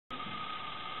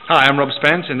Hi, I'm Rob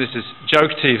Spence, and this is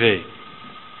jokeTV.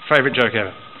 Favorite joke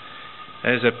ever.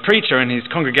 There's a preacher, and his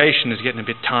congregation is getting a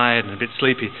bit tired and a bit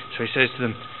sleepy, so he says to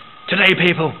them, "Today,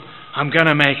 people, I'm going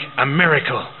to make a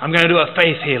miracle. I'm going to do a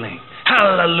faith healing.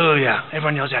 Hallelujah."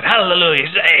 Everyone yells out, "Hallelujah."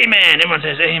 He says, "Amen." Everyone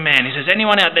says, "Amen." He says,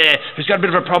 "Anyone out there who's got a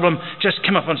bit of a problem, just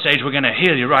come up on stage. We're going to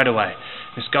heal you right away."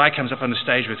 This guy comes up on the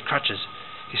stage with crutches.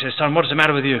 He says, "Son, what's the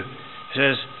matter with you?" He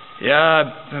says, "Yeah,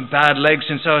 I've bad legs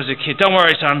since I was a kid." "Don't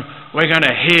worry, son. We're going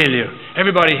to heal you.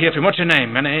 Everybody hear from him. What's your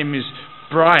name?" "My name is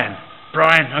Brian."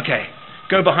 "Brian, okay.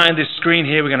 Go behind this screen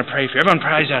here. We're going to pray for you." Everyone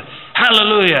prays out,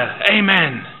 "Hallelujah,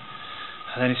 amen."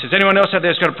 And then he says, "Anyone else out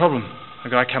there who's got a problem?" A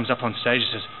guy comes up on stage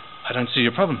and says, "I don't see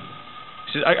your problem."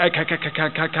 He says, I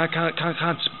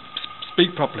can't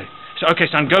speak properly." He says, "Okay,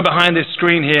 son, go behind this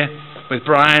screen here with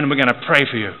Brian, and we're going to pray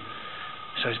for you."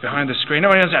 So he's behind the screen.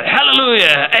 Everyone else says,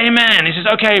 "Hallelujah, amen." He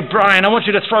says, "Okay, Brian, I want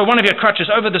you to throw one of your crutches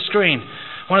over the screen."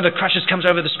 One of the crutches comes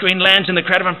over the screen, lands in the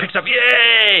crowd, everyone picks up,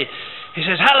 "Yay!" He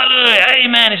says, "Hallelujah,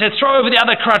 amen." He says, "Throw over the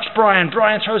other crutch, Brian."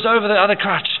 Brian throws over the other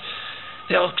crutch.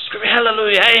 They all scream,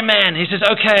 "Hallelujah, amen." He says,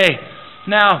 "Okay,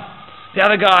 now," the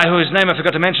other guy, whose name I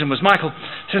forgot to mention was Michael,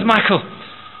 says, "Michael,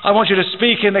 I want you to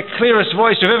speak in the clearest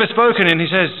voice you've ever spoken in." He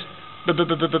says,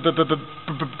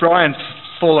 "Brian's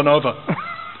fallen over."